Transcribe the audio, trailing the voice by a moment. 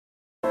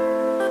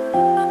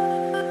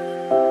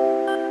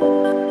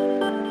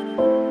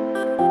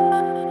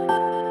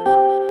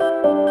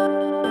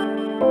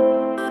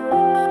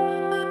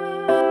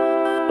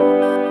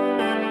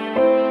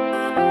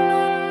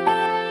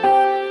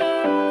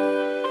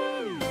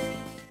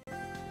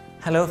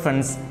Hello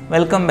friends,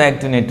 welcome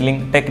back to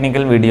Netlink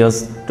Technical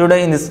Videos.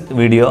 Today in this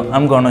video,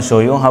 I'm going to show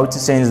you how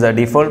to change the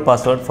default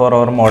password for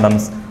our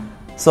modems.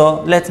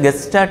 So let's get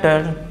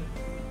started.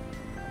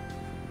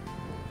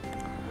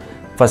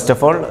 First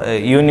of all,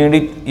 you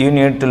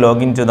need to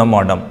log into the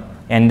modem.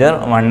 Enter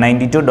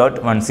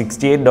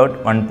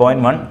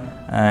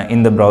 192.168.1.1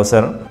 in the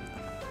browser.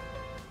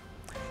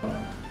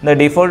 The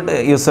default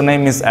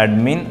username is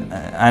admin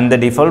and the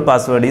default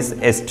password is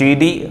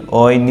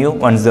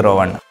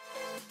stdonu101.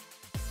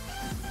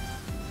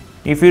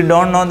 If you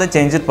don't know the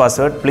changed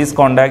password, please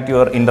contact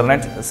your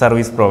internet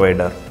service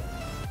provider.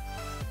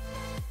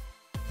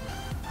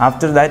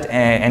 After that,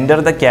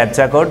 enter the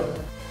captcha code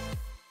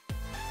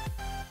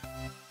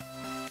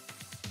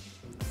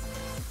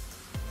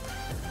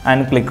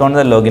and click on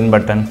the login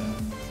button.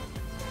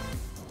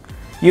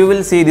 You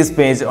will see this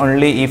page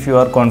only if you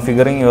are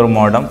configuring your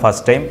modem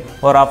first time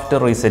or after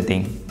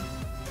resetting.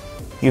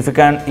 If you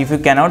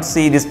cannot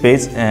see this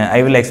page,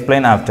 I will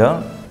explain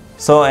after.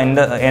 So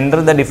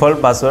enter the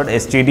default password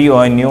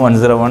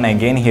stdonu101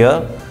 again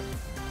here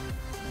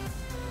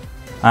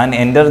and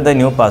enter the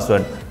new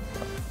password.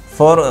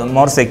 For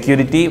more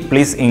security,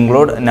 please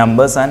include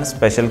numbers and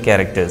special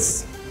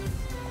characters.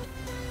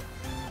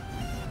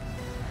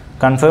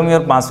 Confirm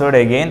your password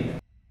again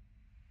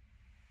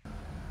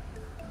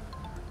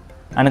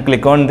and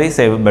click on the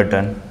save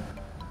button.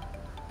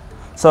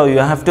 So you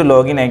have to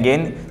log in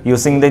again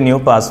using the new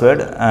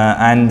password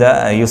and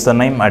the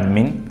username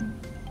admin.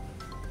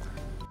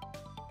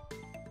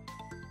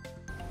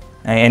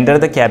 Enter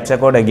the captcha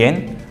code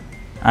again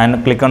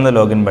and click on the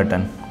login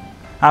button.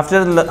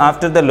 After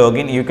the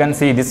login, you can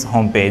see this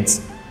home page.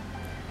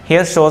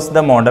 Here shows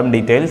the modem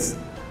details.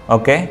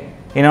 Okay.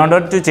 In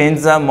order to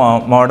change the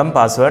modem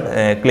password,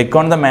 click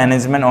on the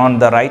management on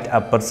the right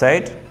upper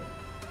side.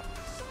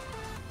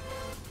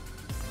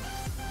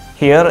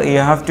 Here you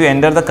have to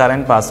enter the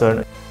current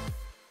password.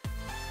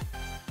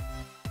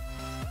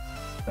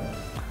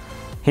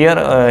 Here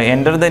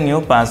enter the new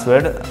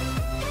password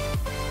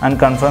and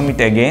confirm it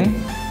again.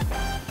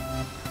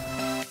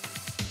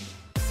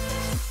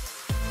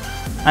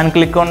 And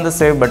click on the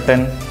save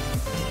button.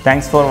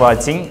 Thanks for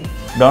watching.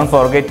 Don't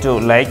forget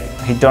to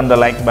hit on the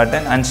like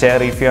button and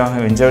share if you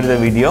have enjoyed the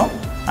video,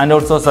 and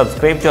also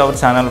subscribe to our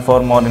channel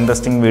for more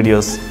interesting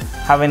videos.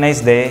 Have a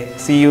nice day.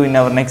 See you in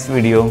our next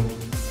video.